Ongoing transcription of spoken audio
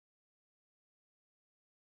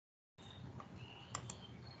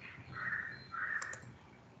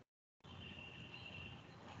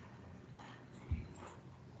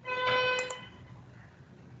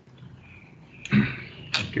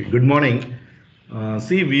Okay, good morning.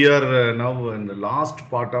 See, we are now in the last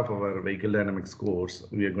part of our vehicle dynamics course.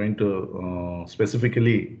 We are going to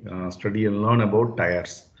specifically study and learn about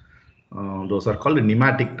tires. Those are called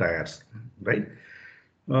pneumatic tires, right?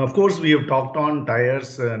 Of course, we have talked on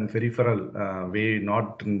tires and peripheral way,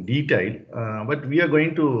 not in detail, but we are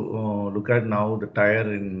going to look at now the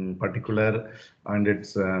tire in particular and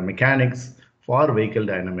its mechanics for vehicle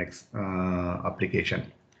dynamics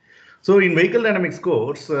application. So in vehicle dynamics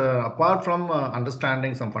course, apart from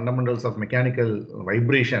understanding some fundamentals of mechanical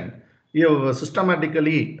vibration, you have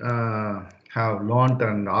systematically have learned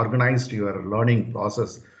and organized your learning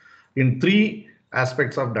process in three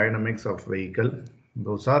aspects of dynamics of vehicle.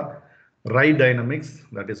 Those are ride dynamics,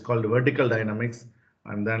 that is called vertical dynamics,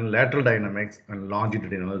 and then lateral dynamics and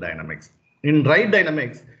longitudinal dynamics. In ride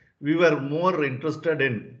dynamics, we were more interested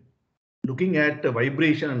in looking at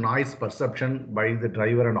vibration and noise perception by the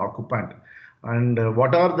driver and occupant, and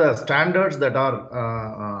what are the standards that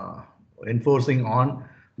are enforcing on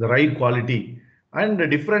the ride quality, and the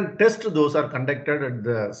different tests those are conducted at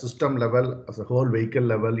the system level, as a whole vehicle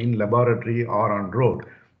level, in laboratory or on road,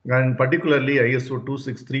 and particularly ISO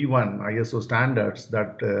 2631 ISO standards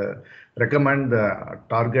that recommend the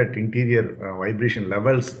target interior vibration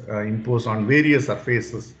levels imposed on various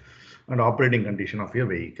surfaces and operating condition of your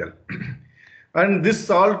vehicle. And this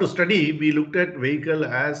all to study, we looked at vehicle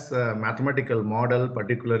as a mathematical model.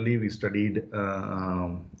 Particularly, we studied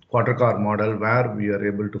quarter car model, where we are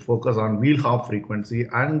able to focus on wheel hop frequency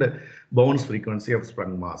and bounce frequency of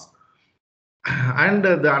sprung mass. And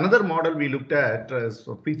the another model we looked at is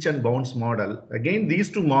pitch and bounce model. Again, these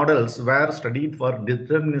two models were studied for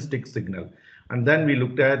deterministic signal. And then we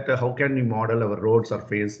looked at how can we model our road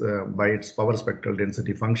surface by its power spectral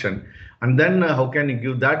density function. And then how can you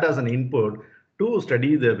give that as an input to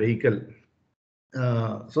study the vehicle.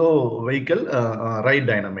 Vehicle ride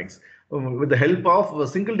dynamics. With the help of a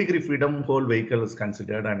single degree freedom, whole vehicle is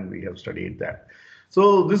considered, and we have studied that.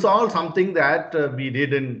 So this is all something that we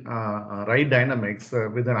did in ride dynamics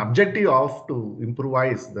with an objective of to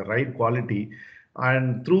improvise the ride quality,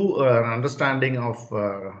 and through understanding of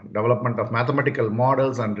development of mathematical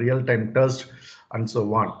models and real-time tests and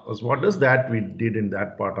so on. So what is that we did in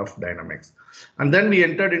that part of dynamics. And then we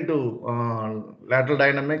entered into lateral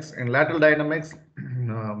dynamics. In lateral dynamics,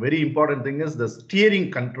 very important thing is the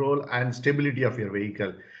steering control and stability of your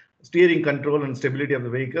vehicle. Steering control and stability of the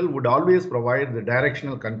vehicle would always provide the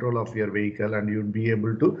directional control of your vehicle, and you'd be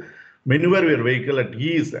able to maneuver your vehicle at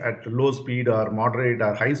ease at low speed or moderate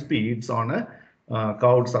or high speeds on a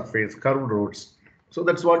curved surface, curved roads. So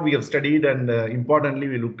that's what we have studied, and importantly,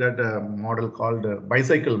 we looked at a model called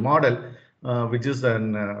bicycle model, which is a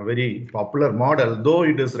very popular model, though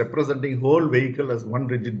it is representing whole vehicle as one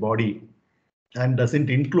rigid body and doesn't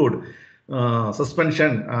include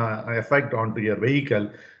suspension effect onto your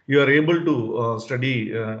vehicle. You are able to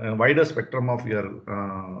study a wider spectrum of your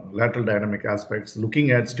lateral dynamic aspects,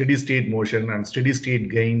 looking at steady state motion and steady state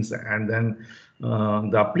gains, and then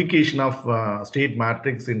the application of state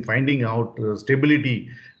matrix in finding out stability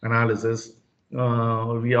analysis.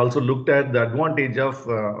 We also looked at the advantage of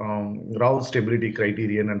Rao's stability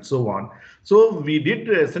criterion and so on. So we did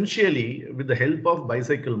essentially, with the help of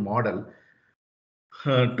bicycle model,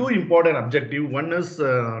 two important objectives. One is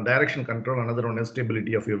direction control, another one is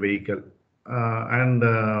stability of your vehicle.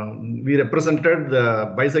 We represented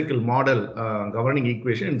the bicycle model governing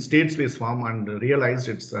equation in state space form and realized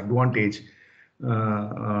its advantage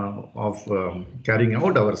of carrying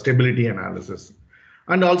out our stability analysis.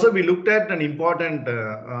 And also we looked at an important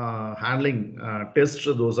handling test.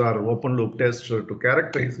 Those are open loop tests to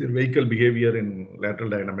characterize your vehicle behavior in lateral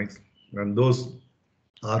dynamics. And those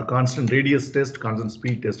are constant radius test, constant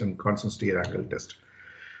speed test, and constant steer angle test.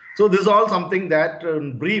 So this is all something that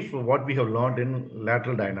in brief what we have learned in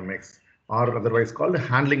lateral dynamics, or otherwise called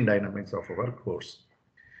handling dynamics of our course.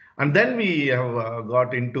 And then we have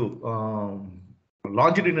got into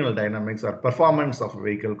longitudinal dynamics, or performance of a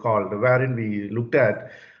vehicle called, wherein we looked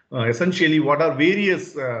at essentially what are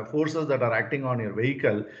various forces that are acting on your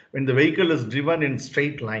vehicle when the vehicle is driven in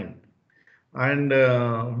straight line. And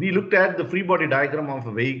we looked at the free body diagram of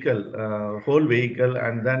a vehicle, whole vehicle,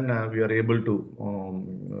 and then we are able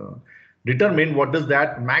to determine what is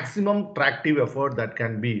that maximum tractive effort that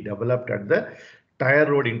can be developed at the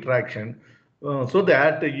tire road interaction, so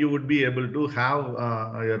that you would be able to have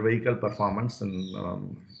your vehicle performance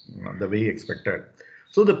in the way expected.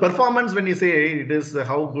 So the performance, when you say it is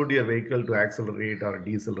how good your vehicle to accelerate or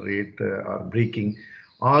decelerate or braking,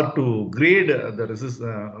 or to grade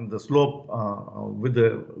the slope with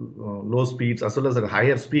the low speeds as well as the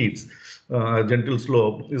higher speeds, gentle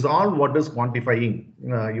slope is all what is quantifying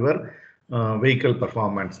your vehicle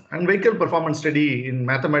performance. And vehicle performance study in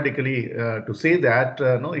mathematically to say that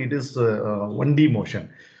no, it is 1D motion.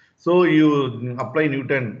 So you apply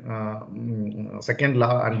Newton second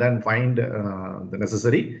law and then find the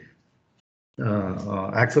necessary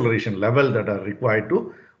acceleration level that are required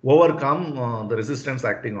to overcome the resistance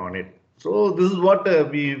acting on it. So this is what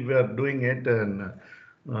we were doing it in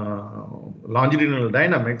longitudinal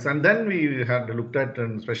dynamics, and then we had looked at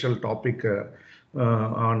a special topic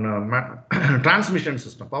on transmission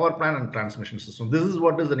system, power plant and transmission system. This is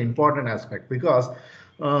what is an important aspect, because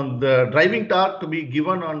the driving torque to be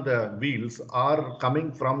given on the wheels are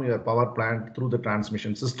coming from your power plant through the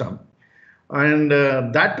transmission system. And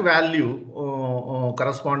that value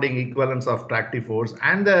corresponding equivalence of tractive force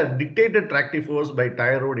and the dictated tractive force by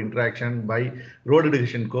tire road interaction by road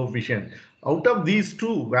adhesion coefficient. Out of these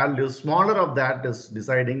two values, smaller of that is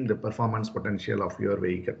deciding the performance potential of your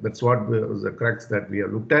vehicle. That's what was the crux that we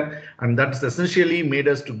have looked at, and that's essentially made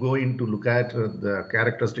us to go into look at the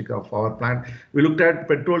characteristic of power plant. We looked at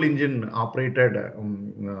petrol engine operated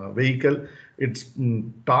vehicle, its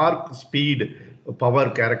torque, speed, power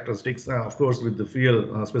characteristics, of course, with the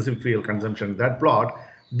fuel, specific fuel consumption. That plot,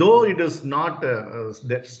 though it is not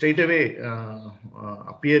straight away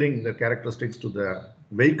appearing the characteristics to the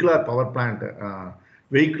vehicular power plant,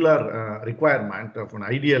 vehicular requirement of an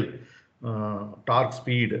ideal torque,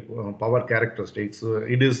 speed, power characteristics,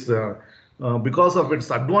 it is because of its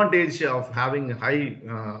advantage of having high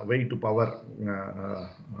weight to power,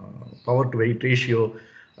 power to weight ratio,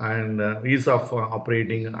 and ease of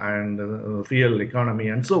operating, and fuel economy,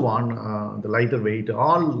 and so on, the lighter weight,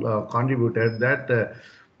 all contributed that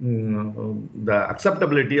the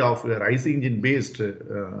acceptability of your IC engine based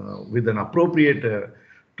with an appropriate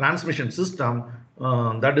transmission system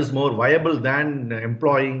that is more viable than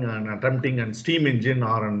employing and attempting a steam engine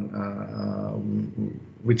or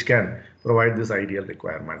which can provide this ideal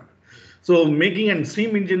requirement. So making a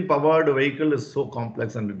steam engine powered vehicle is so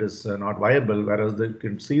complex and it is not viable, whereas you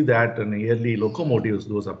can see that in early locomotives,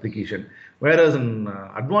 those application, whereas an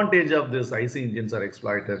advantage of this IC engines are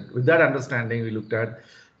exploited. With that understanding, we looked at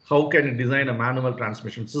how can you design a manual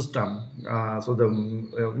transmission system. So the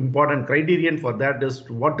important criterion for that is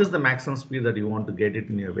what is the maximum speed that you want to get it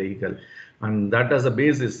in your vehicle, and that as a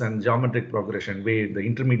basis and geometric progression, weight, the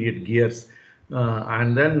intermediate gears,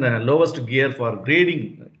 and then lowest gear for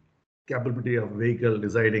grading capability of vehicle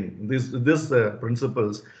deciding this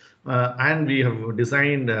principles, and we have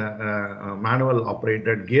designed a manual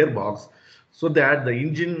operated gearbox so that the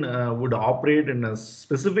engine would operate in a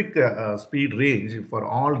specific speed range for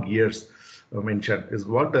all gears mentioned is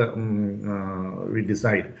what we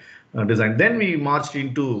design. Then we marched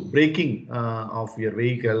into braking of your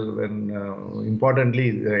vehicle, and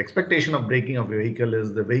importantly, the expectation of braking of a vehicle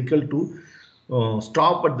is the vehicle to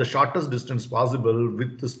stop at the shortest distance possible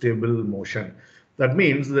with stable motion. That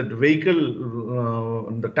means that vehicle,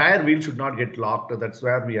 the tire wheel should not get locked. That's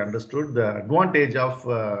where we understood the advantage of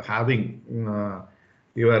having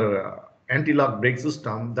your anti-lock brake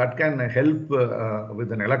system that can help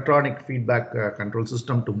with an electronic feedback control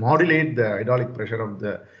system to modulate the hydraulic pressure of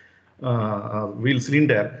the wheel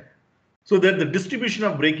cylinder, so that the distribution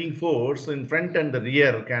of braking force in front and the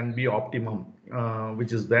rear can be optimum,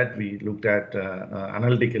 which is that we looked at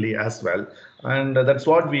analytically as well. And that's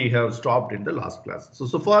what we have stopped in the last class.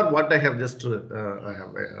 So far what I have just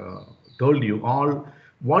told you all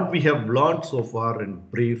what we have learned so far in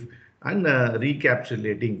brief, and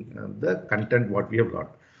recapitulating the content what we have learned.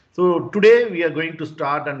 So today we are going to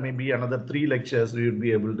start, and maybe another 3 lectures we will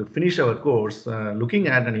be able to finish our course looking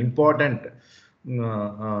at an important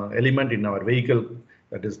element in our vehicle,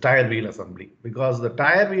 that is tire wheel assembly. Because the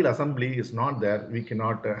tire wheel assembly is not there, we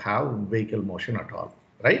cannot have vehicle motion at all,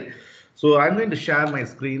 right? So I'm going to share my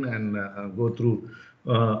screen and go through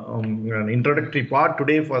an introductory part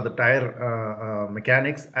today for the tire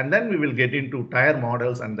mechanics, and then we will get into tire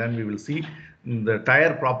models, and then we will see the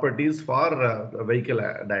tire properties for vehicle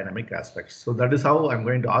dynamic aspects. So that is how I'm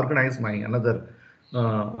going to organize my another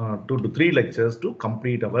 2 to 3 lectures to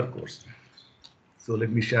complete our course. So let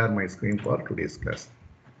me share my screen for today's class.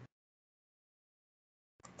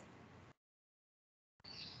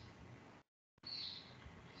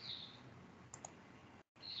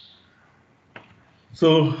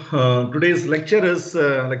 So today's lecture is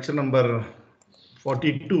lecture number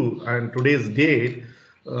 42, and today's date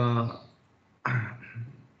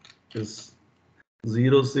is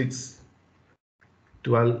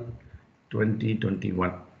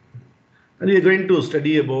 06/12/2021. And we are going to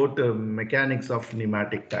study about mechanics of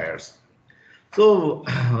pneumatic tires. So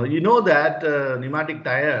you know that pneumatic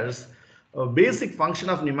tires, basic function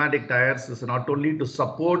of pneumatic tires is not only to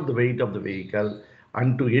support the weight of the vehicle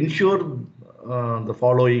and to ensure the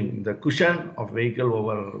following: the cushion of vehicle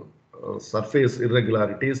over surface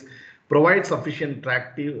irregularities, provide sufficient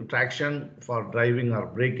traction for driving or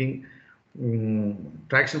braking,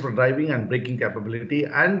 traction for driving and braking capability,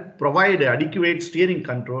 and provide adequate steering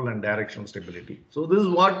control and directional stability. So this is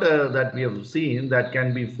what that we have seen that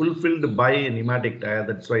can be fulfilled by a pneumatic tire.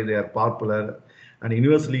 That's why they are popular and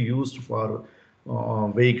universally used for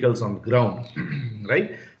vehicles on the ground,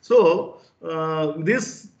 right? So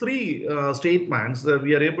these three statements,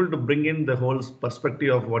 we are able to bring in the whole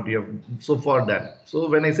perspective of what we have so far done. So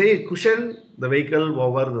when I say cushion the vehicle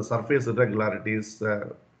over the surface irregularities,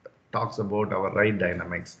 talks about our ride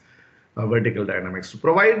dynamics, vertical dynamics. To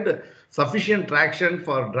provide sufficient traction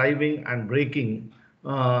for driving and braking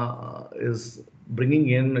is bringing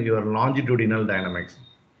in your longitudinal dynamics.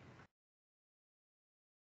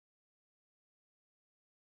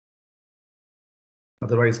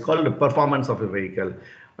 Otherwise called the performance of a vehicle.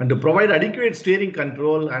 And to provide adequate steering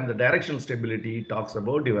control and the directional stability talks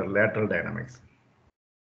about your lateral dynamics.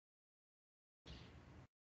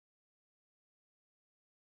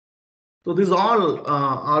 So these all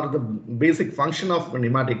are the basic function of a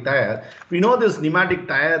pneumatic tire. We know this pneumatic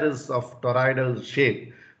tire is of toroidal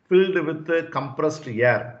shape, filled with compressed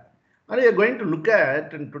air. And we are going to look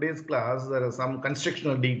at in today's class, there are some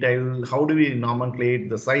constructional detail. How do we nomenclate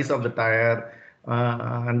the size of the tire?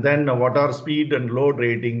 And then what are speed and load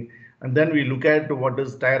rating? And then we look at what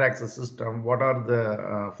is tire axis system, what are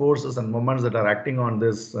the forces and moments that are acting on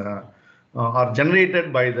this are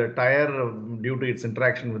generated by the tire due to its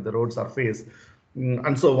interaction with the road surface,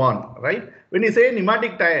 and so on, right? When you say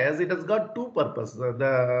pneumatic tires, it has got two purposes,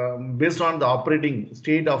 based on the operating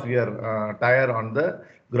state of your tire on the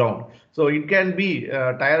ground. So it can be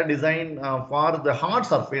tire design for the hard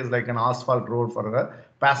surface like an asphalt road for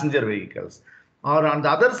passenger vehicles. Or on the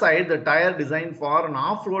other side, the tire designed for an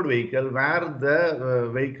off-road vehicle where the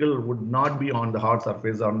vehicle would not be on the hard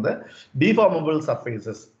surface, on the deformable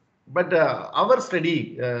surfaces. But our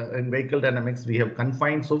study in vehicle dynamics, we have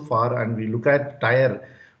confined so far, and we look at tire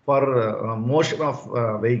for motion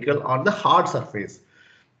of vehicle on the hard surface.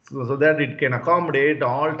 So that it can accommodate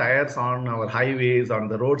all tires on our highways, on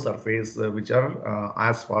the road surface, which are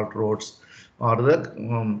asphalt roads or the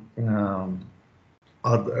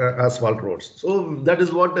asphalt roads. So that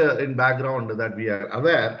is what in background that we are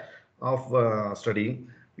aware of studying.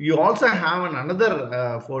 You also have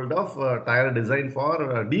another fold of tire design for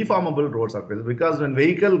deformable road surface, because when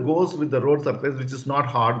vehicle goes with the road surface which is not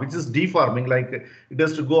hard, which is deforming, like it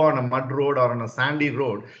has to go on a mud road or on a sandy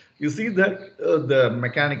road, you see that the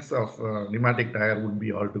mechanics of pneumatic tire would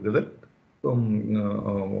be altogether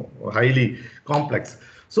highly complex.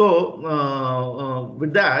 So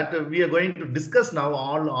with that, we are going to discuss now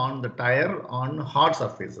all on the tire on hard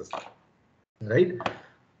surfaces, right?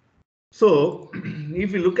 So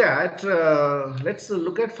if you look at, let's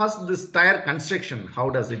look at first this tire construction. How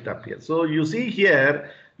does it appear? So you see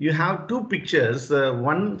here, you have two pictures,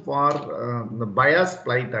 one for the bias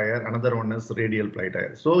ply tire, another one is radial ply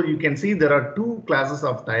tire. So you can see there are two classes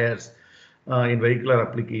of tires in vehicular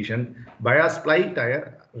application: bias ply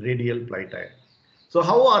tire, radial ply tire. So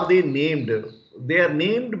how are they named? They are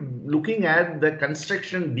named looking at the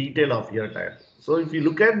construction detail of your tire. So if you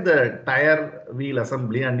look at the tire wheel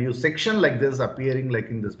assembly and you section like this appearing like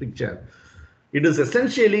in this picture, it is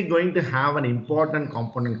essentially going to have an important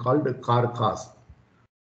component called the carcass.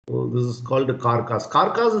 So this is called the carcass.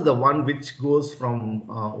 Carcass is the one which goes from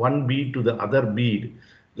one bead to the other bead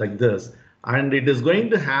like this. And it is going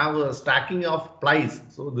to have a stacking of plies.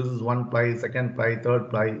 So this is one ply, second ply, third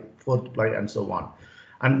ply, fourth ply, and so on.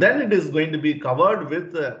 And then it is going to be covered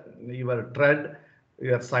with your tread,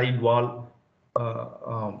 your sidewall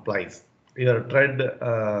plies, your tread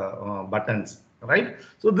buttons, right?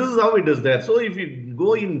 So this is how it is there. So if you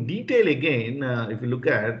go in detail again, if you look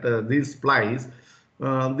at these plies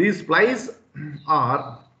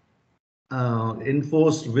are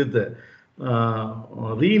enforced with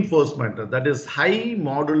reinforcement, that is high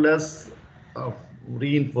modulus of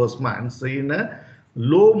reinforcements in a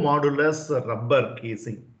low modulus rubber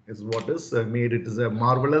casing is what is made. It is a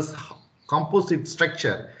marvelous composite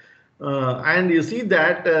structure. And you see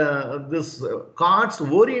that this cards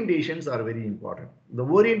orientations are very important. The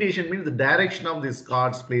orientation means the direction of these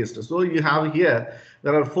cards placed. So you have here,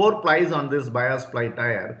 there are 4 plies on this bias ply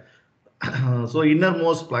tire. So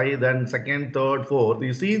innermost ply, then second, third, fourth,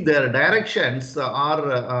 you see their directions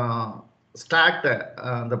are stacked,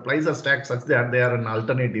 the plies are stacked such that they are an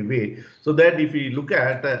alternative way. So that if we look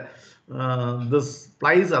at this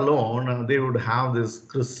plies alone, they would have this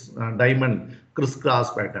diamond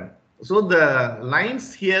crisscross pattern. So the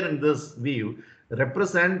lines here in this view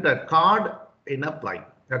represent a cord in a ply.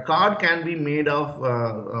 A cord can be made of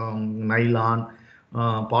nylon,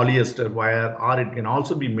 polyester wire, or it can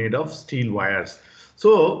also be made of steel wires.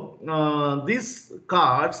 So these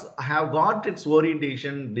cards have got its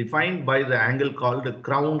orientation defined by the angle called the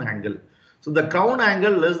crown angle. So the crown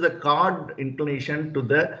angle is the card inclination to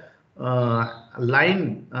the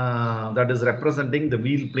line that is representing the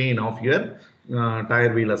wheel plane of your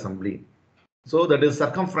tire wheel assembly. So that is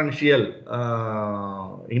circumferential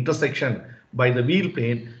intersection by the wheel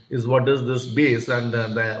plane is what is this base, and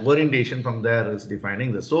the orientation from there is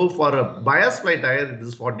defining this. So for a bias ply tire, it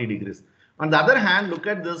is 40 degrees. On the other hand, look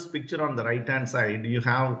at this picture on the right hand side. You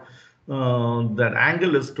have that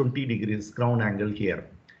angle is 20 degrees, crown angle here.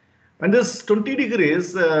 And this 20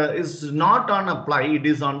 degrees is not on a ply, it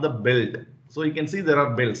is on the belt. So you can see there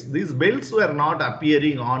are belts. These belts were not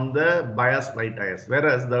appearing on the bias ply tires,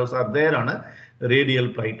 whereas those are there on a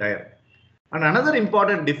radial ply tire. And another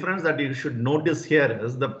important difference that you should notice here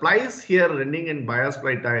is the plies here running in bias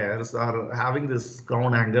ply tires are having this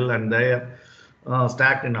crown angle and they are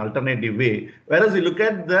stacked in alternative way. Whereas you look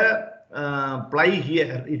at the ply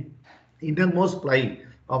here, innermost ply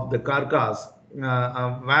of the carcass,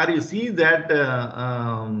 where you see that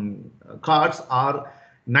cards are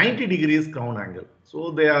 90 degrees crown angle.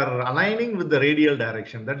 So they are aligning with the radial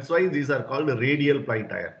direction. That's why these are called radial ply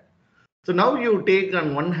tire. So now you take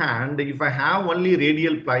on one hand, if I have only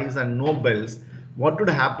radial plies and no belts, what would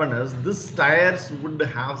happen is this tires would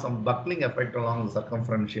have some buckling effect along the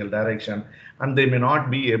circumferential direction, and they may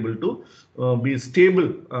not be able to be stable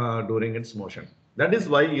during its motion. That is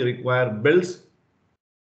why you require belts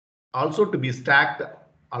also to be stacked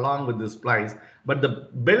along with these plies, but the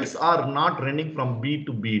belts are not running from bead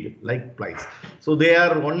to bead like plies. So they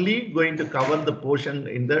are only going to cover the portion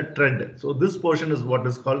in the tread. So this portion is what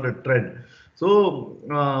is called a tread. So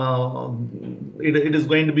it is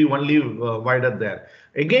going to be only wider there.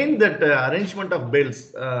 Again, that arrangement of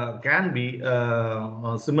belts can be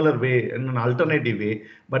a similar way, in an alternative way,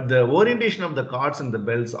 but the orientation of the cards and the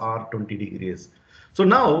belts are 20 degrees. So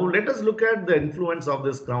now let us look at the influence of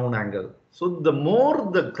this crown angle. So the more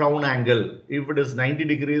the crown angle, if it is 90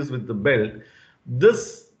 degrees with the belt,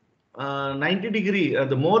 this 90 degree,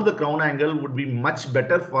 the more the crown angle would be much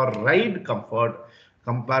better for ride comfort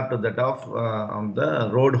compared to that of the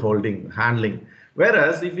road holding, handling.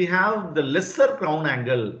 Whereas if we have the lesser crown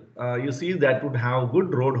angle, you see that would have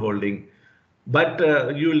good road holding, but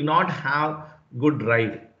you will not have good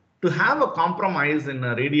ride. To have a compromise in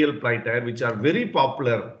a radial ply tire, which are very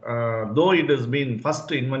popular, though it has been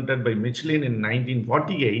first invented by Michelin in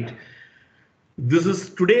 1948, this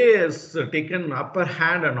is today has taken upper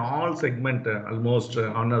hand on all segment almost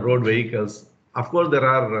on the road vehicles. Of course, there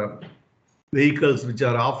are vehicles which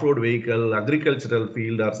are off-road vehicle, agricultural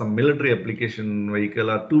field, or some military application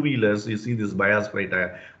vehicle, or two-wheelers. You see this bias ply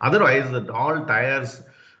tire. Otherwise, that all tires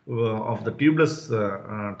of the tubeless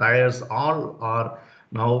tires all are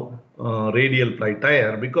now radial ply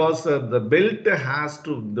tire, because the belt has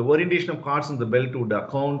to, the orientation of cards in the belt would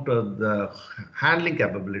account the handling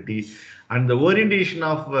capability, and the orientation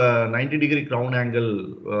of 90 degree crown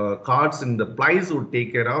angle cards in the plies would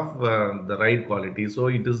take care of the ride quality. So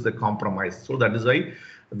it is the compromise. So that is why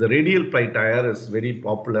the radial ply tire is very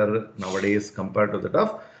popular nowadays compared to that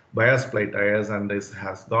of bias ply tires, and this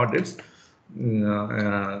has got its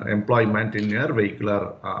employment in your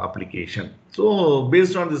vehicular application. So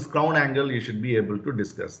based on this crown angle, you should be able to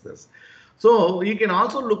discuss this. So you can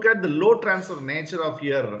also look at the load transfer nature of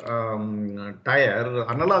your tire,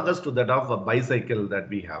 analogous to that of a bicycle that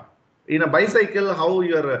we have. In a bicycle, how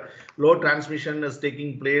your load transmission is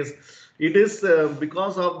taking place, it is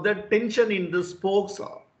because of the tension in the spokes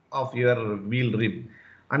of your wheel rim.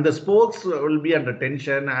 And the spokes will be under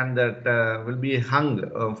tension, and that will be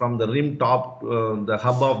hung from the rim top. The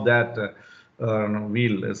hub of that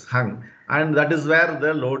wheel is hung, and that is where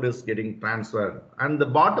the load is getting transferred. And the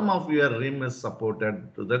bottom of your rim is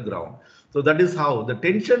supported to the ground. So that is how the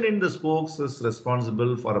tension in the spokes is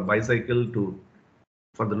responsible for a bicycle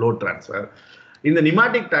for the load transfer. In the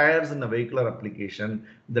pneumatic tires in the vehicular application,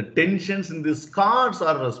 the tensions in these cards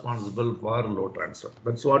are responsible for load transfer.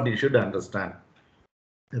 That's what you should understand.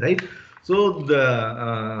 Right. So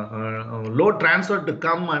the load transfer to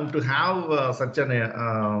come and to have such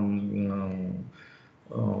an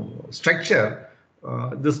structure,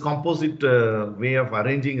 this composite way of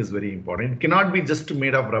arranging is very important. It cannot be just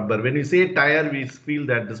made of rubber. When we say tire, we feel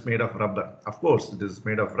that it is made of rubber. Of course, it is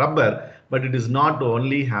made of rubber, but it is not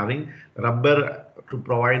only having rubber to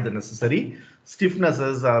provide the necessary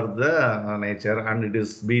stiffnesses or the nature, and it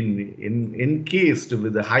is been encased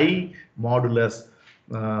with the high modulus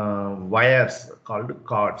wires called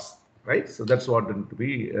cords, right? So that's what to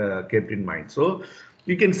be kept in mind. So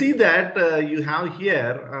you can see that you have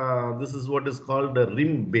here, this is what is called a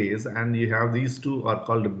rim base, and you have these two are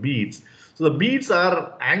called beads. So the beads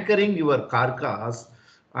are anchoring your carcass,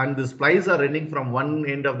 and the splices are running from one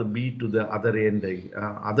end of the bead to the other end,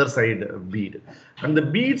 other side bead. And the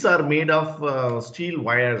beads are made of steel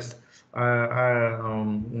wires,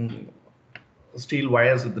 steel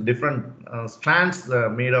wires with the different strands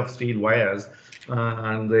made of steel wires,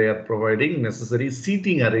 and they are providing necessary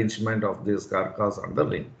seating arrangement of this carcass on the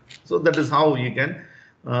ring. So that is how you can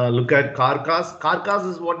look at carcass. Carcass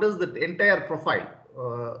is what is the entire profile.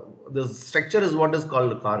 The structure is what is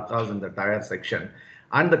called carcass in the tire section,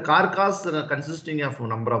 and the carcass consisting of a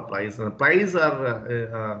number of plies. Plies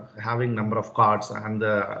are having number of cards, and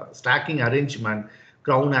the stacking arrangement,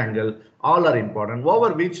 crown angle, all are important,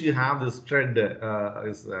 over which you have this thread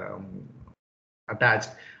is attached,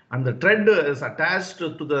 and the thread is attached to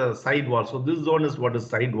the side wall. So this zone is what is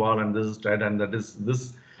side wall, and this is thread, and that is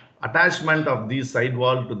this attachment of the side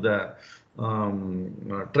wall to the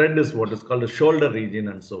thread is what is called the shoulder region,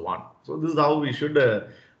 and so on. So this is how we should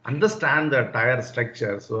understand the tire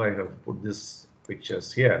structure. So I have put these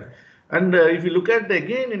pictures here, and if you look at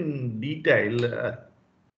again in detail,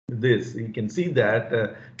 this you can see that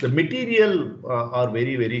the material are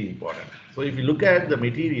very important. So if you look at the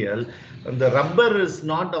material, the rubber is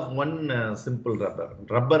not of one simple rubber.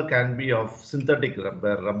 Rubber can be of synthetic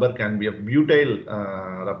rubber, rubber can be of butyl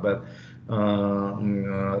rubber,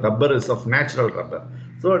 rubber is of natural rubber.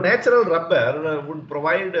 So natural rubber would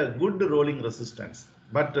provide a good rolling resistance,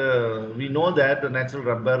 but we know that the natural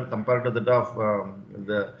rubber compared to that of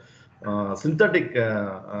the synthetic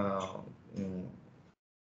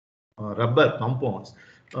rubber compounds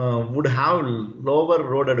would have lower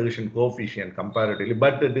road adhesion coefficient comparatively,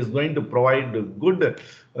 but it is going to provide good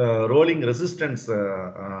rolling resistance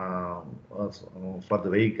for the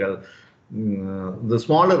vehicle. The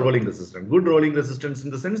smaller rolling resistance, good rolling resistance in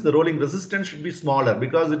the sense the rolling resistance should be smaller,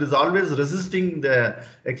 because it is always resisting the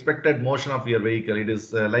expected motion of your vehicle. It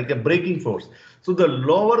is like a braking force. So the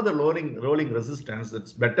lower the rolling resistance,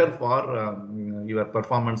 it's better for your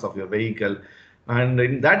performance of your vehicle. And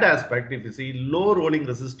in that aspect, if you see low rolling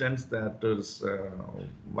resistance that is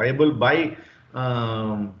viable by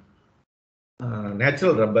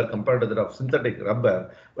natural rubber compared to that of synthetic rubber,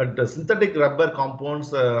 but the synthetic rubber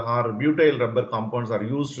compounds or butyl rubber compounds are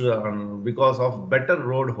used because of better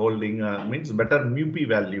road holding, means better MEE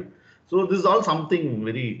value. So this is all something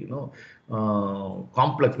very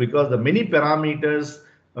complex, because the many parameters,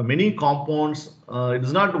 many compounds, it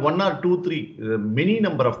is not one or two, three, many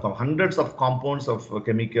number of hundreds of compounds of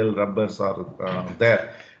chemical rubbers are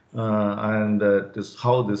there. And it is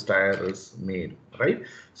how this tire is made, right?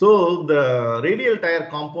 So the radial tire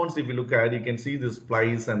compounds, if you look at, you can see the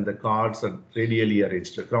splice and the cards are radially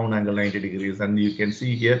arranged, crown angle 90 degrees, and you can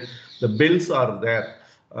see here the belts are there.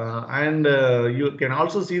 And you can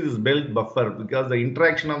also see this belt buffer, because the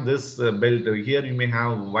interaction of this belt, here you may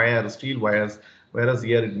have wires, steel wires, whereas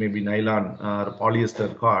here it may be nylon or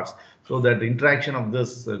polyester cords. So that interaction of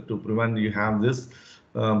this to prevent, you have this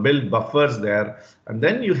belt buffers there, and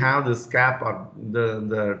then you have this cap or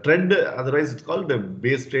the tread, otherwise it's called the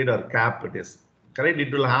base tread or cap, it is correct.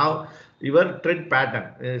 It will have your tread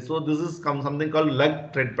pattern. So this is something called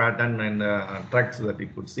lug tread pattern and trucks that you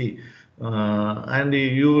could see. And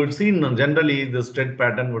you would see generally this tread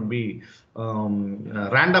pattern would be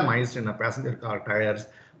randomized in a passenger car tires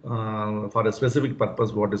for a specific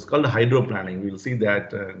purpose, what is called hydroplaning. We will see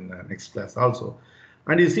that in the next class also.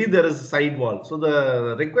 And you see there is a sidewall. So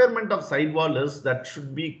the requirement of sidewall is that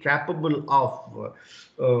should be capable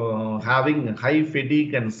of having high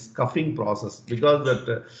fatigue and scuffing process, because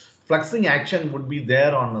that fluxing action would be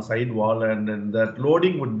there on the sidewall, and that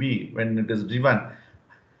loading would be, when it is driven,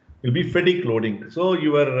 will be fatigue loading. So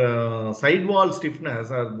your sidewall stiffness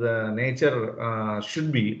or the nature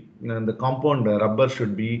should be, the compound rubber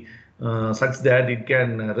should be such that it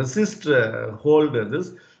can resist, hold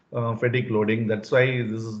this fatigue loading. That's why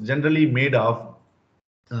this is generally made of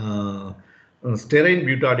styrene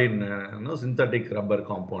butadiene, synthetic rubber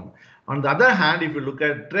compound. On the other hand, if you look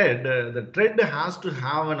at thread, the thread has to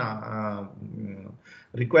have an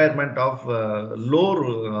requirement of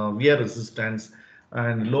low wear resistance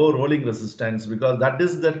and low rolling resistance, because that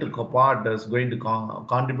is that part is going to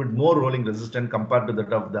contribute more rolling resistance compared to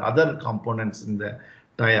that of the other components in the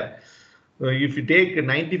tire. If you take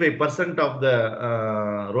 95% of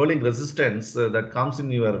the rolling resistance that comes in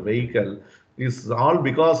your vehicle, is all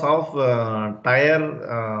because of tire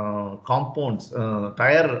components,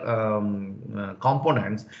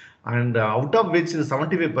 and out of which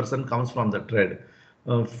 75% comes from the tread,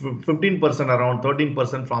 15% around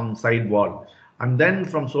 13% from sidewall, and then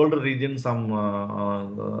from shoulder region some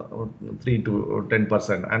 3 to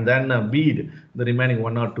 10%, and then bead the remaining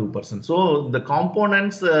 1 or 2%. So the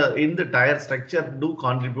components in the tire structure do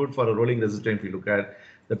contribute for a rolling resistance. If you look at,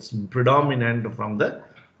 that's predominant from the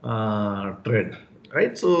tread,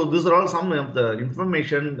 right? So these are all some of the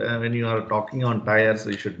information when you are talking on tires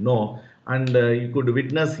you should know, and you could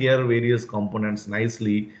witness here various components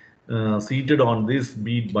nicely seated on this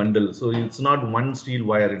bead bundle. So it's not one steel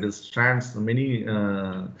wire, it is strands. Many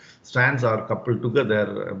strands are coupled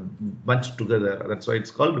together, bunched together. That's why it's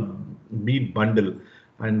called bead bundle,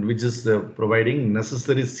 and which is providing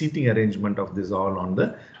necessary seating arrangement of this all on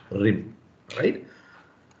the rim, right?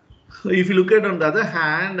 So if you look at, on the other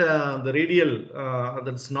hand, the radial,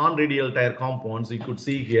 that's non-radial tire compounds, you could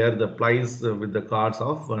see here the plies with the cards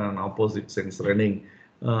of an opposite sense running.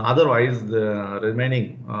 Otherwise, the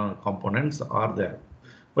remaining components are there.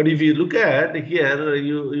 But if you look at here,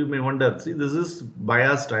 you may wonder, see, this is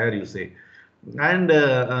bias tire, you say, and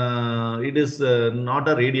it is not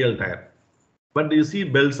a radial tire. But you see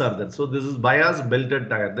belts are there. So this is bias belted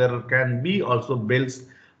tire. There can be also belts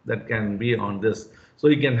that can be on this. So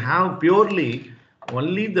you can have purely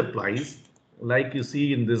only the plies like you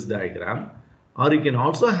see in this diagram, or you can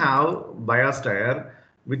also have bias tire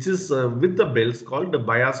which is with the belts called the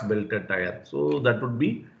bias belted tire. So that would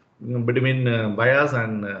be between bias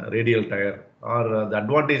and radial tire, or the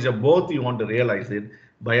advantage of both you want to realize it.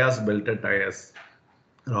 Bias belted tires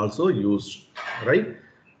are also used, right?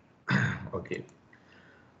 Okay.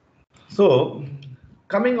 So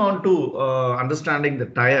coming on to understanding the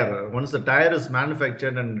tire, once the tire is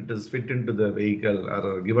manufactured and it is fit into the vehicle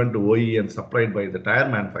or given to OEM supplied by the tire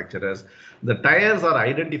manufacturers, the tires are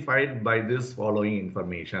identified by this following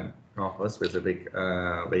information of a specific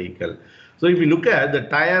vehicle. So if you look at the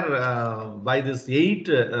tire by this 8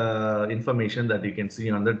 information that you can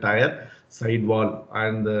see on the tire sidewall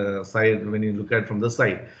and the side when you look at from the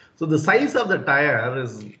side. So the size of the tire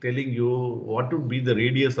is telling you what would be the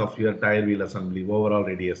radius of your tire wheel assembly, overall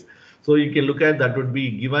radius. So you can look at that would be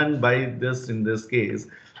given by this, in this case,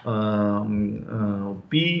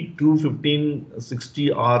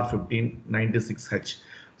 P21560 or 1596H.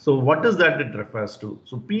 So what is that it refers to?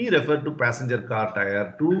 So P refers to passenger car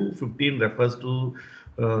tire, 215 refers to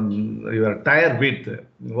your tire width,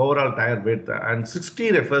 overall tire width, and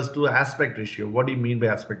 60 refers to aspect ratio. What do you mean by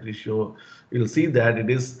aspect ratio? You'll see that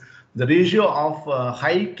it is the ratio of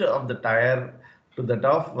height of the tire to that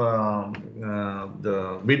of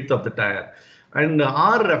the width of the tire. And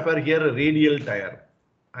R refer here radial tire,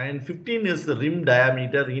 and 15 is the rim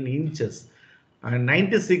diameter in inches, and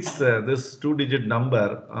 96 this 2-digit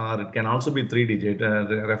number, or it can also be 3-digit,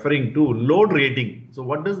 referring to load rating. So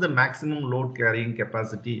what is the maximum load carrying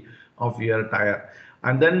capacity of your tire,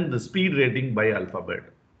 and then the speed rating by alphabet.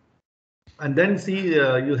 And then see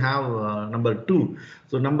you have number 2.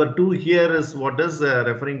 So number 2 here is what is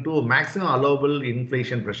referring to maximum allowable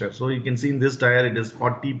inflation pressure. So you can see in this tire it is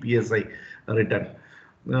 40 psi written.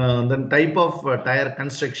 Then type of tire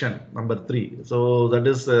construction, number 3. So that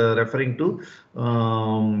is referring to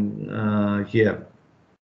here.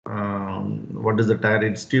 What is the tire?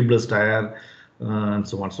 It's tubeless tire and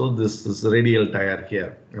so on. So this is radial tire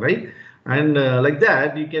here, right? And like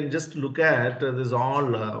that, you can just look at this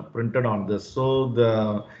all printed on this. So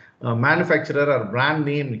the manufacturer or brand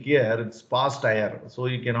name here, it's Past Tire. So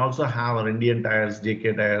you can also have our Indian tires,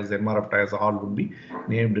 JK tires, MRF tires, all would be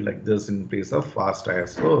named like this in place of Past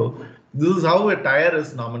Tires. So this is how a tire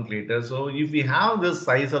is nomenclated. So if you have this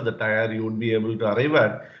size of the tire, you would be able to arrive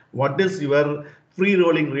at what is your free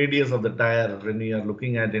rolling radius of the tire. When we are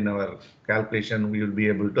looking at in our calculation, we will be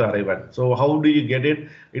able to arrive at. So how do you get it?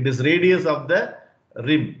 It is radius of the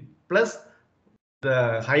rim plus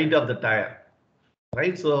the height of the tire,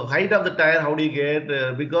 right? So height of the tire, how do you get?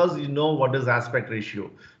 Because you know what is aspect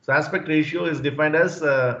ratio. So aspect ratio is defined as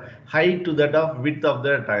height to that of width of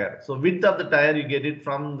the tire. So width of the tire, you get it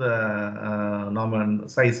from the normal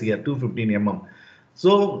size here, 215 mm.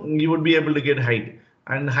 So you would be able to get height.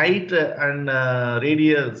 And height and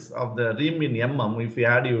radius of the rim in mm, if you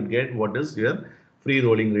add, you would get what is your free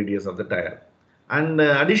rolling radius of the tire. And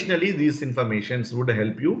additionally, these informations would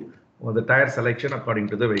help you or the tire selection according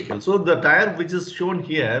to the vehicle. So the tire which is shown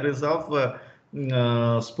here is of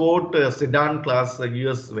sport sedan class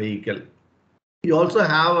US vehicle. You also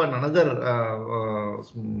have another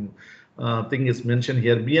thing is mentioned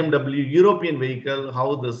here, BMW European vehicle,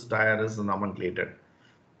 how this tire is nomenclated.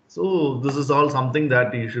 So this is all something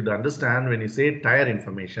that you should understand when you say tire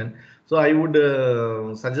information. So I would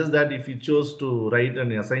suggest that if you chose to write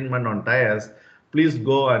an assignment on tires, please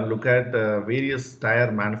go and look at various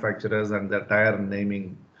tire manufacturers and their tire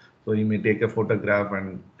naming. So you may take a photograph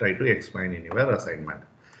and try to explain in your assignment.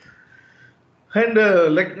 And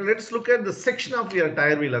let's look at the section of your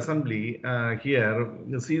tire wheel assembly. Here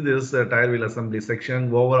you see this tire wheel assembly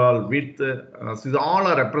section, overall width. So all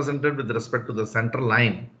are represented with respect to the center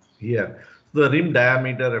line here. The rim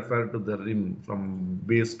diameter refer to the rim from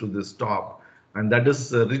base to this top, and that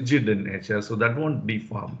is rigid in nature, so that won't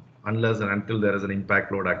deform unless and until there is an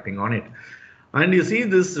impact load acting on it. And you see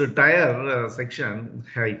this tire section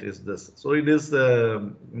height is this. So it is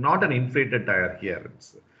not an inflated tire here.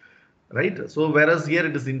 It's, right? So whereas here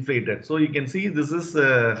it is inflated. So you can see this is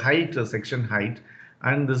height, section height,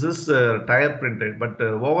 and this is tire printed, but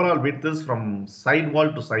overall width is from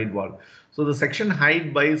sidewall to sidewall. So the section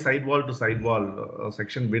height by sidewall to sidewall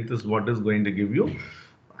section width is what is going to give you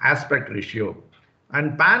aspect ratio.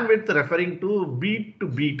 And pan width referring to bead to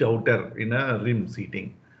bead outer in a rim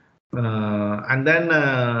seating. And then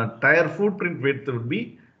tire footprint width would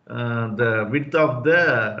be the width of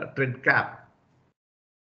the tread cap,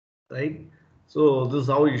 right? So this is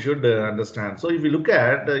how you should understand. So if you look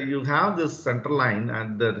at, you have this center line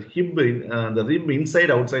and the hip, the rib inside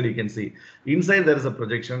outside, you can see inside there is a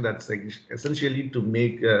projection that's essentially to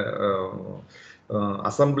make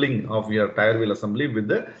assembling of your tire wheel assembly with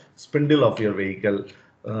the spindle of your vehicle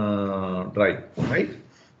drive, right?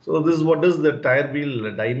 So this is what is the tire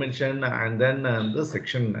wheel dimension, and then the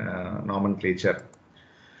section nomenclature.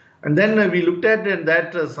 And then we looked at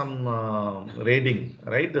that some rating,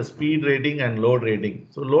 right? The speed rating and load rating.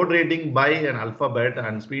 So load rating by an alphabet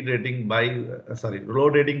and speed rating by,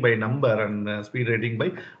 load rating by number and speed rating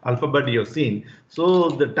by alphabet you have seen. So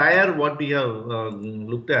the tire what we have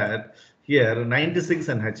looked at here, 96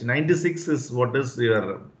 and H. 96 is what is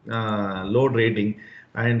your load rating,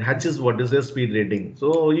 and H is what is your speed rating.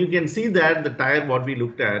 So you can see that the tire what we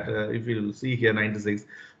looked at, if you see here 96,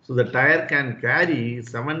 so the tire can carry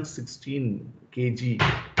 716 kg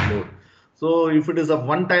load. So if it is of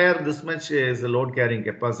one tire, this much is the load carrying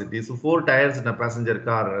capacity. So 4 tires in a passenger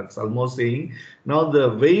car, it's almost saying now the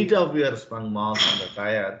weight of your sprung mass on the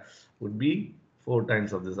tire would be 4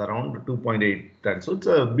 times of this, around 2.8 tons. So it's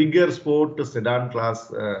a bigger sport sedan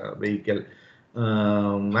class vehicle.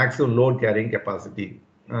 Maximum load carrying capacity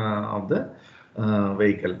of the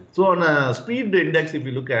vehicle. So on a speed index, if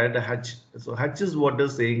you look at H, so H is what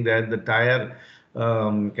is saying that the tire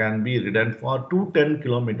can be ridden for 210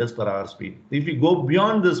 kilometers per hour speed. If you go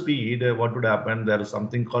beyond the speed, what would happen? There is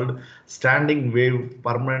something called standing wave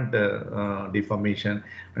permanent deformation,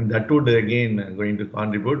 and that would again going to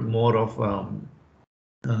contribute more of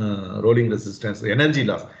rolling resistance, energy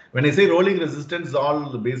loss. When I say rolling resistance, all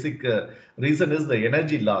the basic reason is the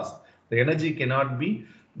energy loss. The energy cannot be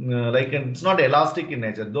like, it's not elastic in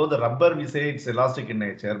nature. Though the rubber we say it's elastic in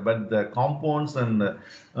nature, but the compounds and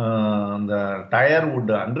the tire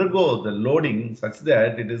would undergo the loading such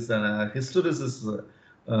that it is a hysteresis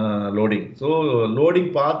loading. So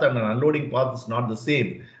loading path and unloading path is not the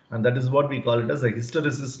same. And that is what we call it as a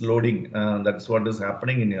hysteresis loading. That's what is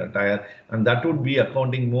happening in your tire, and that would be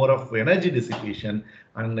accounting more of energy dissipation,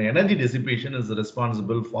 and the energy dissipation is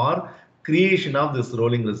responsible for creation of this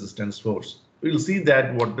rolling resistance force. We'll see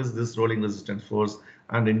that what is this rolling resistance force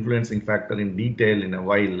and influencing factor in detail in a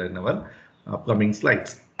while in our upcoming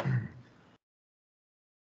slides.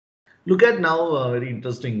 Look at now very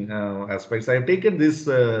interesting aspects. I have taken this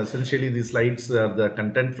essentially these slides, the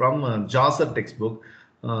content from Josser textbook.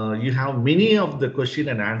 You have many of the question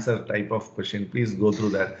and answer type of question. Please go through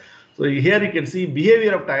that. So here you can see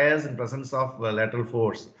behavior of tires in presence of lateral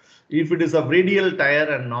force. If it is a radial tire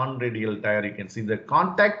and non-radial tire, you can see the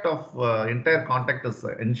contact of entire contact is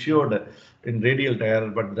ensured in radial tire,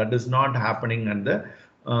 but that is not happening in the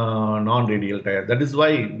non-radial tire. That is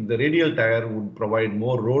why the radial tire would provide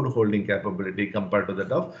more road holding capability compared to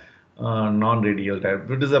that of non-radial tire.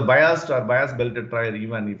 If it is a biased or bias belted tire,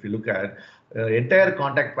 even if you look at entire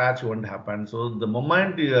contact patch won't happen. So the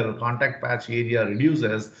moment your contact patch area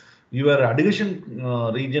reduces, your adhesion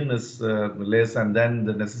region is less, and then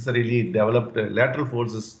the necessarily developed lateral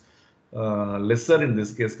force is lesser in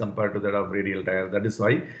this case compared to that of radial tire. That is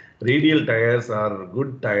why radial tires are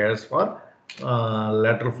good tires for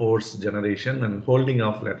lateral force generation and holding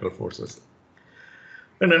of lateral forces.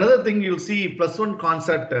 And another thing you'll see +1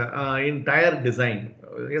 concept in tire design.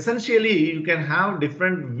 Essentially, you can have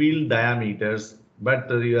different wheel diameters, but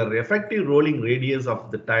your effective rolling radius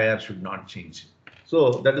of the tire should not change.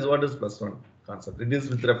 So that is what is +1 concept. It is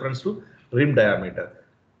with reference to rim diameter.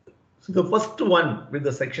 So the first one with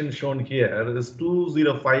the section shown here is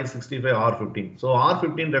 205/65 R15. So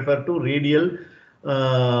R15 refer to radial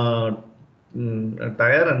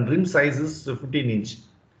tire and rim size is 15 inch.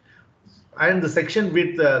 And the section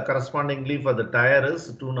width correspondingly for the tire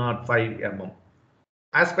is 205 mm.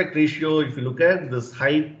 Aspect ratio, if you look at this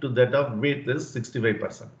height to that of width is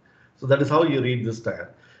 65%. So that is how you read this tire.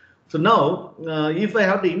 So now, if I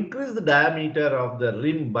have to increase the diameter of the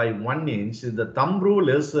rim by 1 inch, the thumb rule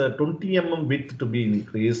is 20 mm width to be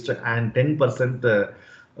increased and 10%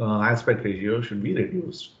 aspect ratio should be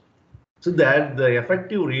reduced. So that the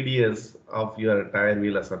effective radius of your tire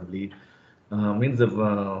wheel assembly means the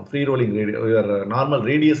free rolling radius, your normal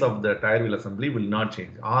radius of the tire wheel assembly will not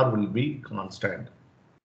change. R will be constant.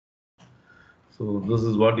 So this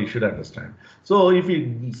is what you should understand. So if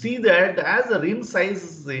you see that as the rim size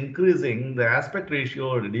is increasing, the aspect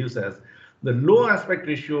ratio reduces. The low aspect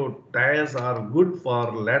ratio tires are good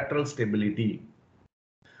for lateral stability.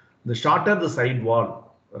 The shorter the side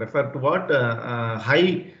wall, refer to what?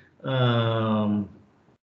 High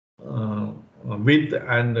width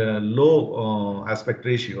and low aspect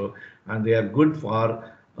ratio, and they are good for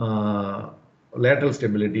lateral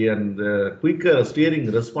stability, and the quicker steering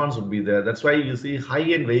response would be there. That's why you see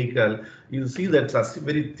high-end vehicle, you see that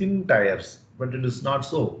very thin tires, but it is not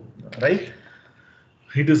so, right?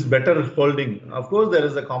 It is better holding. Of course, there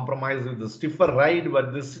is a compromise with the stiffer ride,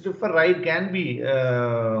 but this stiffer ride can be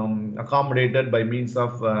accommodated by means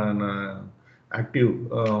of active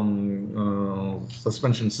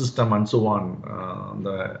suspension system and so on.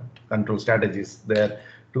 The control strategies there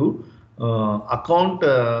to account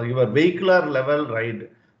your vehicular level ride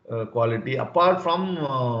quality apart from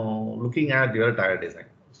looking at your tire design.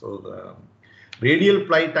 So the radial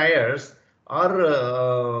ply tires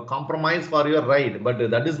are compromised for your ride, but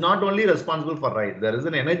that is not only responsible for ride. There is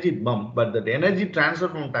an energy bump, but that energy transfer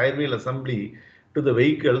from tire wheel assembly to the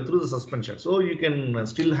vehicle through the suspension. So you can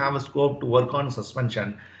still have a scope to work on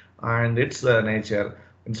suspension and its nature.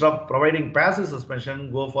 Instead of providing passive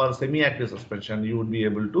suspension, go for semi-active suspension. You would be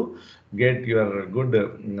able to get your good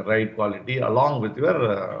ride quality along with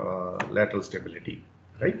your lateral stability,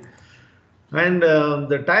 right? And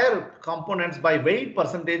the tire components by weight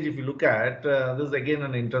percentage, if you look at, this is again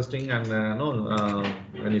an interesting, and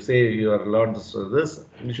when you say you are learned this,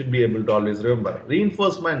 you should be able to always remember.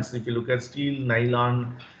 Reinforcements, if you look at steel,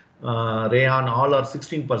 nylon, rayon, all are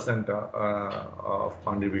 16% of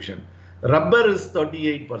contribution. Rubber is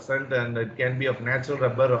 38%, and it can be of natural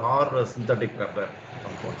rubber or synthetic rubber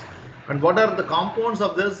compounds. And what are the compounds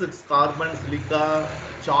of this? It's carbon, silica,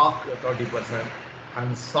 chalk, 30%.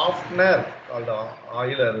 And softener called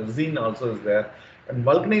oil or resin also is there, and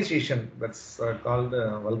vulcanization, that's called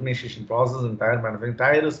vulcanization process in tire manufacturing.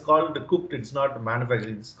 Tire is called cooked, it's not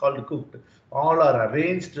manufactured, it's called cooked. All are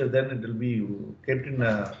arranged, then it will be kept in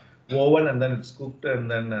a oven and then it's cooked, and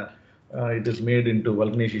then it is made into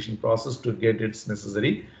vulcanization process to get its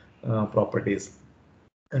necessary properties.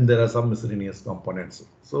 And there are some miscellaneous components.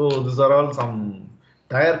 So these are all some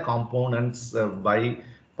tire components by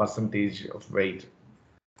percentage of weight.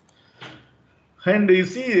 And you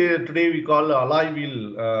see, today we call alloy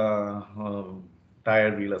wheel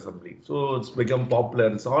tire wheel assembly. So it's become popular.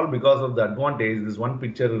 It's all because of the advantage. This one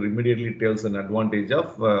picture immediately tells an advantage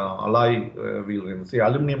of alloy wheel rims. Say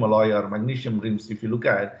aluminum alloy or magnesium rims, if you look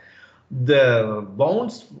at, the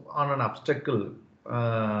bounce on an obstacle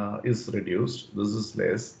is reduced. This is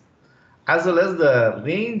less. As well as the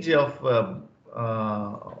range of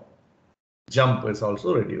jump is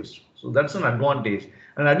also reduced. So that's an advantage.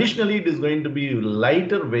 And additionally, it is going to be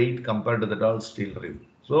lighter weight compared to the dull steel rim.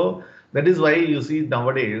 So that is why you see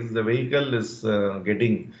nowadays the vehicle is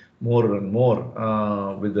getting more and more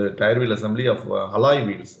with the tire wheel assembly of alloy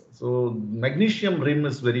wheels. So magnesium rim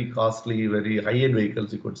is very costly, very high-end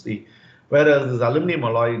vehicles you could see. Whereas this aluminum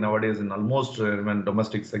alloy nowadays in almost even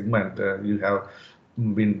domestic segment, you have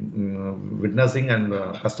been witnessing, and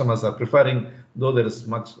customers are preferring, though there is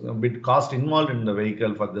much a bit cost involved in the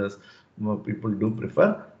vehicle for this, people do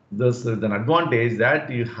prefer this is an advantage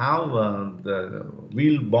that you have the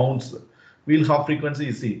wheel bounce, wheel hop frequency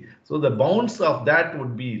you see. So the bounce of that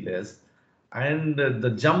would be less, and the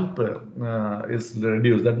jump is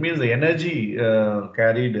reduced. That means the energy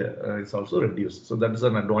carried is also reduced. So that is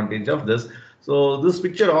an advantage of this. So this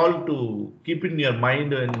picture all to keep in your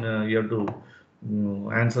mind when you have to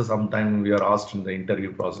answer sometime we are asked in the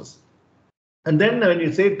interview process. And then when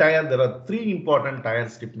you say tire, there are three important tire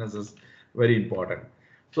stiffnesses, very important.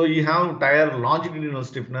 So you have tire longitudinal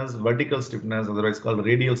stiffness, vertical stiffness, otherwise called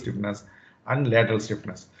radial stiffness, and lateral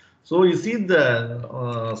stiffness. So you see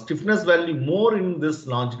the stiffness value more in this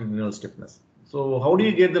longitudinal stiffness. So how do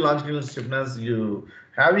you get the longitudinal stiffness? You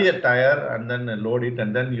have your tire and then load it,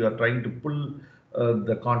 and then you are trying to pull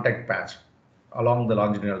the contact patch along the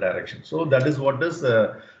longitudinal direction. So that is what is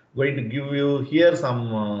going to give you here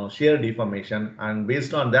some shear deformation, and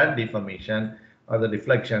based on that deformation or the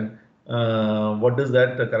deflection, what is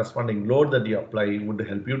that corresponding load that you apply would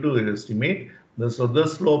help you to estimate this. So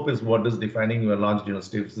this slope is what is defining your longitudinal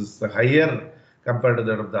stiffness. Is higher compared to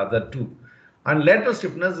that of the other two. And lateral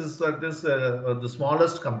stiffness is the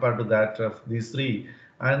smallest compared to that of these three,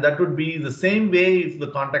 and that would be the same way if the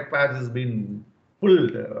contact patch has been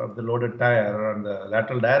pulled of the loaded tire on the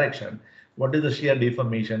lateral direction. What is the shear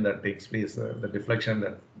deformation that takes place, the deflection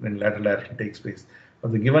that in lateral direction takes place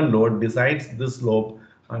of the given load decides this slope,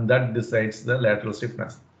 and that decides the lateral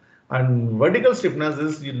stiffness. And vertical stiffness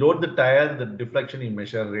is you load the tire, the deflection you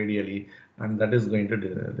measure radially, and that is going to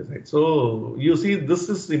decide. So you see this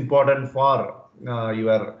is important for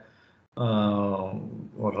your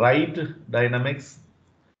right dynamics,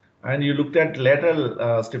 and you looked at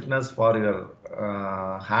lateral stiffness for your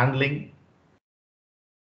handling,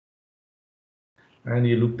 and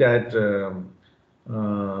you looked at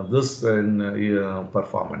this in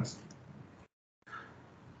performance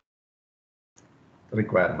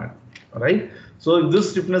requirement, right? So if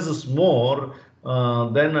this stiffness is more,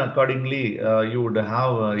 then accordingly you would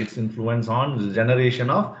have its influence on the generation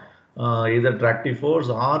of either tractive force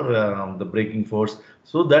or the braking force.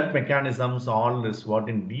 So that mechanisms all is what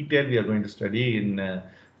in detail we are going to study in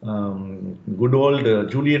good old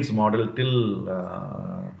Julian's model till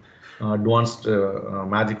advanced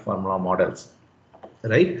magic formula models,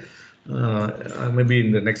 right? Maybe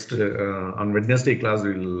in the next on Wednesday class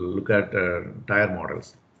we will look at tire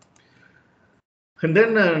models. And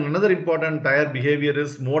then another important tire behavior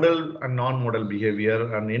is modal and non-modal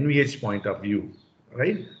behavior and NVH point of view,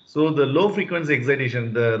 right? So the low frequency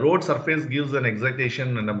excitation, the road surface gives an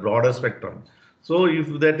excitation in a broader spectrum. So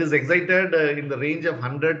if that is excited in the range of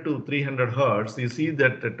 100 to 300 hertz, you see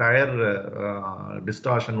that the tire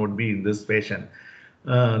distortion would be in this fashion.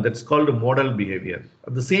 That's called modal behavior.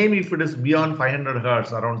 The same if it is beyond 500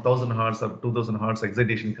 hertz, around 1000 hertz or 2000 hertz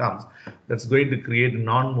excitation comes, that's going to create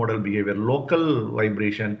non-modal behavior, local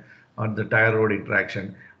vibration on the tire road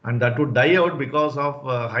interaction, and that would die out because of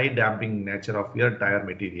high damping nature of your tire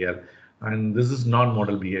material. And this is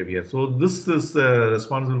non-modal behavior. So this is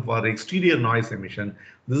responsible for exterior noise emission.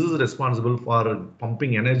 This is responsible for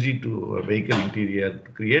pumping energy to a vehicle interior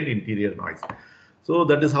to create interior noise. So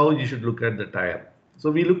that is how you should look at the tire. So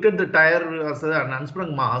we looked at the tire as an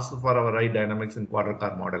unsprung mass for our ride dynamics in quarter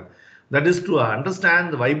car model. That is to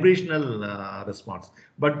understand the vibrational response.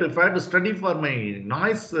 But if I have to study for my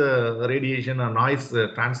noise radiation or noise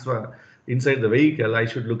transfer inside the vehicle, I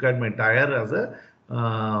should look at my tire as a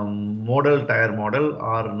modal tire model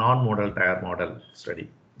or non-modal tire model study,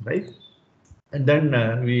 right? And then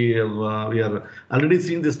we are already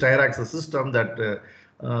seen this tire axis system that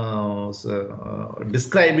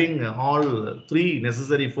describing all three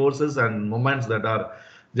necessary forces and moments that are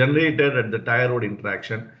generated at the tire road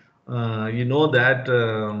interaction. You know that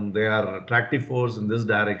they are tractive force in this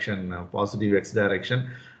direction, positive x direction,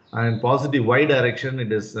 and positive y direction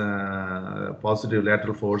it is positive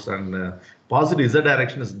lateral force, and positive z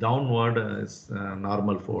direction is downward, is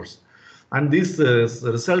normal force. And this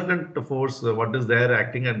resultant force, what is there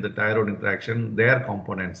acting at the tire road interaction, their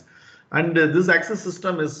components. And this axis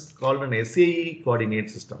system is called an SAE coordinate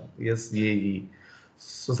system, SAE.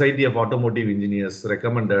 Society of Automotive Engineers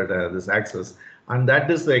recommended this axis, and that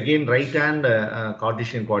is again right hand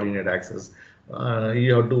Cartesian coordinate axis.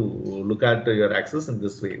 You have to look at your axis in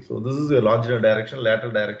this way. So this is your longitudinal direction,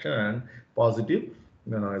 lateral direction, and positive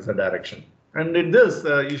is a direction. And in this,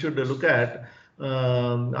 you should look at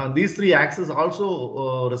these three axes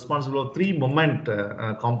also responsible for three moment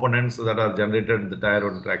components that are generated in the tire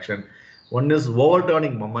road interaction. One is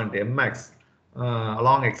overturning moment, Mx,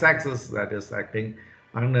 along x-axis that is acting.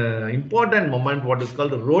 And important moment, what is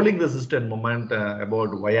called the rolling resistant moment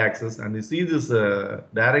about y-axis. And you see this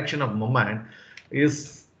direction of moment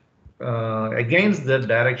is against the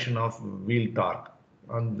direction of wheel torque,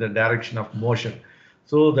 on the direction of motion.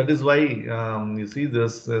 So that is why you see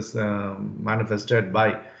this is manifested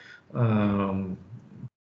by um,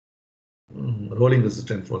 rolling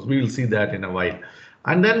resistance force. We will see that in a while.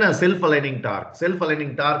 And then self-aligning torque.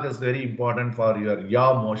 Self-aligning torque is very important for your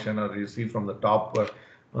yaw motion, or you see from the top,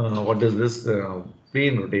 what is this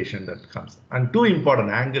plane rotation that comes. And two important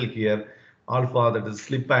angle here, alpha, that is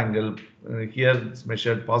slip angle. Here it's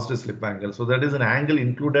measured positive slip angle. So that is an angle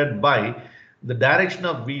included by the direction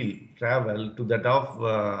of wheel travel to that of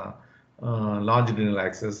longitudinal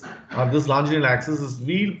axis, or this longitudinal axis is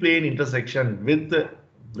wheel plane intersection with the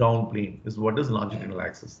ground plane is what is longitudinal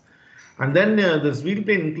axis. And then this wheel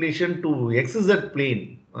plane inclination to XZ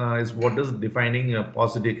plane is what is defining a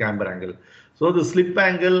positive camber angle. So the slip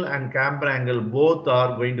angle and camber angle both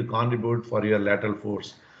are going to contribute for your lateral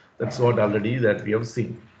force. That's what already that we have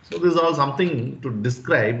seen. So this is all something to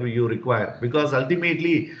describe you require, because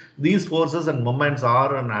ultimately these forces and moments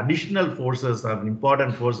are an additional forces, are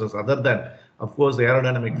important forces other than, of course, the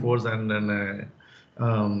aerodynamic force and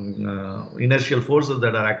inertial forces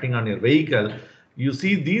that are acting on your vehicle. You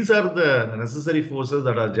see, these are the necessary forces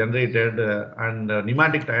that are generated, and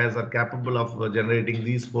pneumatic tires are capable of generating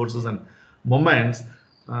these forces and moments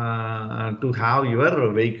to have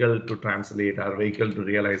your vehicle to translate, or vehicle to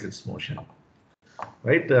realize its motion.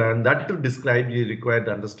 Right, and that to describe, you require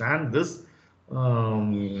to understand this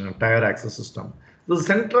tire axis system. The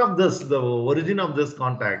center of this, the origin of this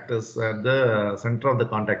contact is at the center of the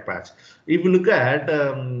contact patch. If you look at,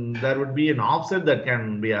 there would be an offset that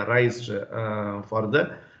can be arised for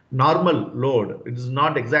the normal load. It is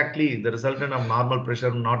not exactly the resultant of normal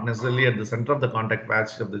pressure, not necessarily at the center of the contact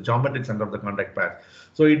patch, of the geometric center of the contact patch.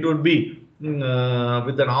 So it would be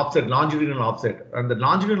with an offset, longitudinal offset, and the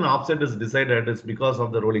longitudinal offset is decided is because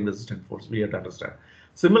of the rolling resistance force. We have to understand.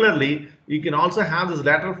 Similarly, you can also have this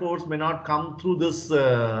lateral force may not come through this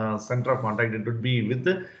center of contact. It would be with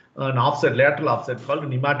an offset, lateral offset called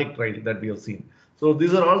pneumatic trail that we have seen. So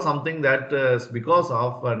these are all something that is because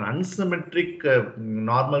of an unsymmetric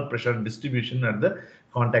normal pressure distribution at the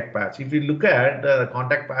contact patch. If you look at the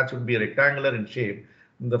contact patch would be rectangular in shape.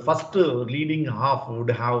 The first leading half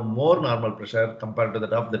would have more normal pressure compared to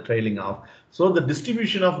that of the trailing half. So the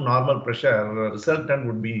distribution of normal pressure resultant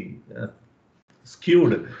would be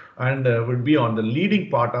skewed and would be on the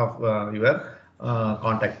leading part of your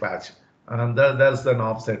contact patch. And there's an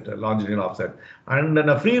offset, longitudinal offset. And in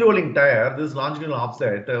a free rolling tire, this longitudinal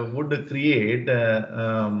offset would create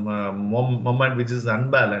moment which is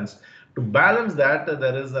unbalanced. To balance that,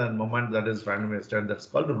 there is a moment that is manifested, that's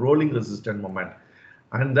called rolling resistant moment.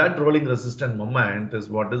 And that rolling resistant moment is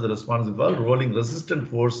what is responsible for rolling resistant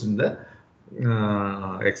force in the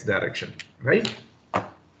X direction, right?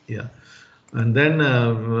 Yeah. And then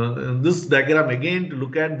this diagram again to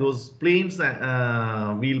look at those planes,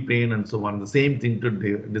 wheel plane and so on, the same thing to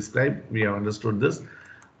describe. We have understood this.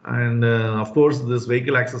 And of course, this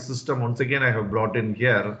vehicle axis system, once again, I have brought in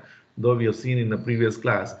here, though we have seen in the previous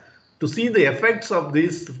class, to see the effects of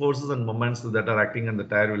these forces and moments that are acting on the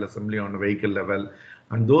tire wheel assembly on a vehicle level.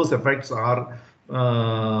 And those effects are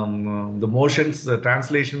the motions, the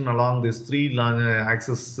translation along this three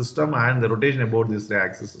axis system and the rotation about this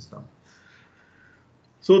axis system.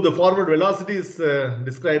 So the forward velocity is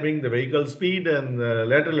describing the vehicle speed, and the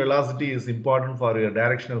lateral velocity is important for your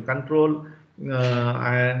directional control,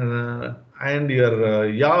 and your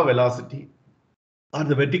yaw velocity or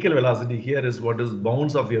the vertical velocity here is what is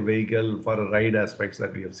bounds of your vehicle for a ride aspects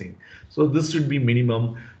that we have seen. So this should be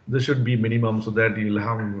minimum. This should be minimum so that you'll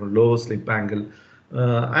have low slip angle.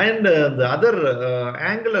 And the other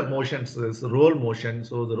angular motions is roll motion.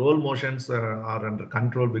 So the roll motions are under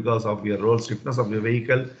control because of your roll stiffness of your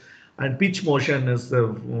vehicle, and pitch motion is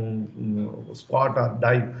spot or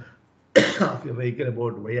dive of your vehicle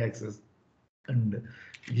about y-axis. And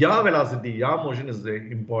yaw velocity, yaw motion is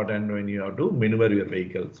important when you have to maneuver your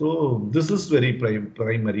vehicle. So this is very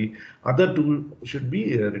primary. Other two should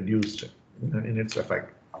be reduced in its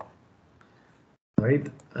effect. Right,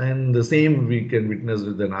 and the same we can witness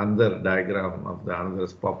with another diagram of the another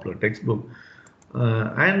popular textbook.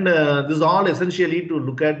 This is all essentially to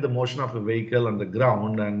look at the motion of a vehicle on the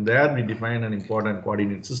ground, and there we define an important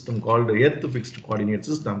coordinate system called the earth fixed coordinate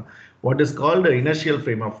system, what is called the inertial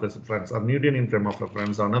frame of reference or Newtonian frame of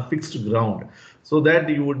reference on a fixed ground. So that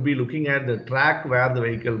you would be looking at the track where the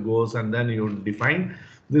vehicle goes, and then you would define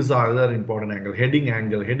this other important angle, heading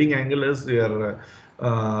angle. Heading angle is your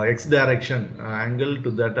X direction angle to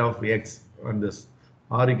that of X on this,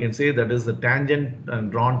 or you can say that is the tangent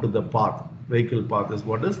drawn to the path, vehicle path is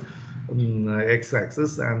what is X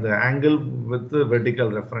axis, and the angle with the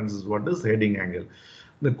vertical reference is what is heading angle.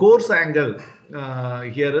 The course angle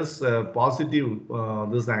here is positive.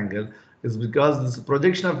 This angle is because this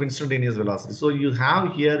projection of instantaneous velocity. So you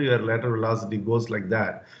have here your lateral velocity goes like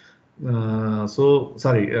that. Your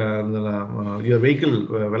vehicle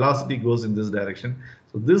velocity goes in this direction.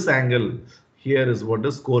 So this angle here is what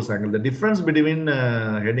is course angle. The difference between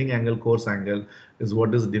heading angle, course angle is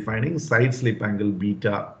what is defining side slip angle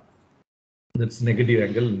beta. That's negative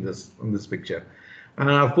angle in this picture.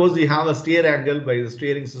 Of course, we have a steer angle by the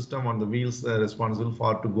steering system on the wheels responsible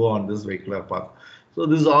for to go on this vehicular path. So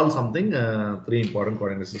this is all something three important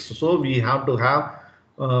coordinate systems. So we have to have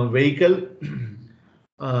vehicle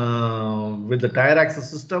with the tire axis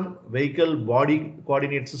system, vehicle body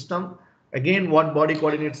coordinate system. Again, what body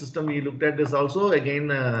coordinate system we looked at is also again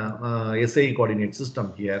SI coordinate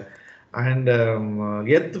system here, and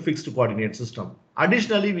earth fixed coordinate system.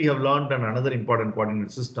 Additionally, we have learned another important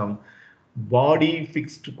coordinate system, body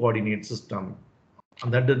fixed coordinate system.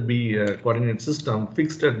 And that would be a coordinate system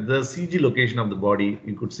fixed at the CG location of the body.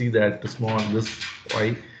 You could see that small this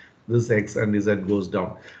Y, this X and Z goes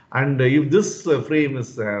down. And if this frame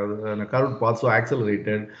is in a curved path, so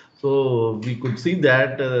accelerated, so we could see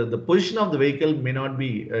that the position of the vehicle may not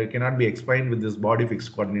be cannot be explained with this body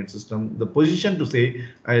fixed coordinate system. The position to say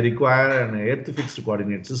I require an earth fixed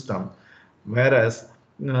coordinate system, whereas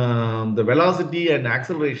the velocity and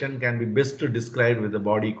acceleration can be best described with the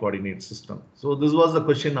body coordinate system. So this was the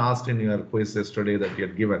question asked in your quiz yesterday that you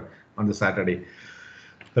had given on the Saturday,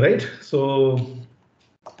 right? So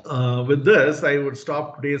with this, I would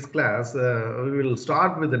stop today's class. We will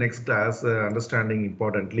start with the next class, understanding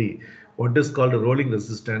importantly what is called a rolling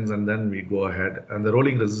resistance, and then we go ahead. And the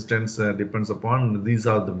rolling resistance depends upon these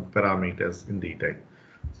are the parameters in detail.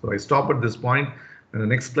 So I stop at this point. In the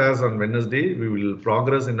next class on Wednesday, we will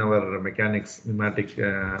progress in our mechanics of pneumatic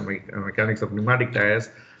tires,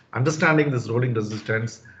 understanding this rolling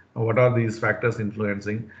resistance, what are these factors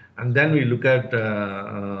influencing, and then we look at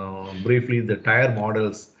briefly the tire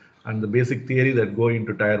models and the basic theory that go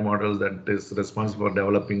into tire models that is responsible for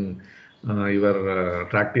developing your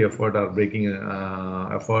tractive effort or braking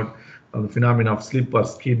effort, the phenomena of slip or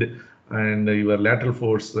skid, and your lateral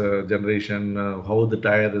force generation, how the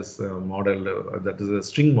tire is modeled, that is a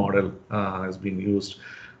string model has been used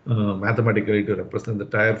mathematically to represent the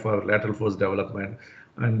tire for lateral force development.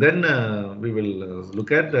 And then we will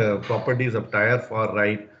look at properties of tire for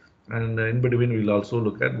ride, and in between we will also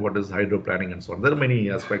look at what is hydroplaning and so on. There are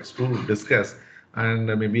many aspects to discuss, and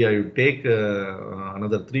maybe I will take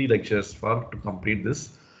another 3 lectures to complete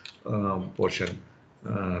this portion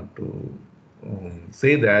to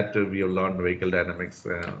say that we have learned vehicle dynamics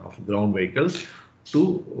of ground vehicles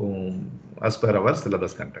to as per our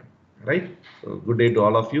syllabus content, right? So good day to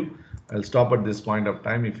all of you. I'll stop at this point of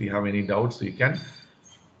time. If you have any doubts, you can.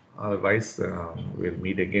 Otherwise, we'll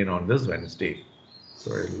meet again on this Wednesday.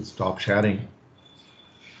 So I'll stop sharing,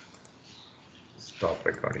 stop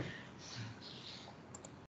recording.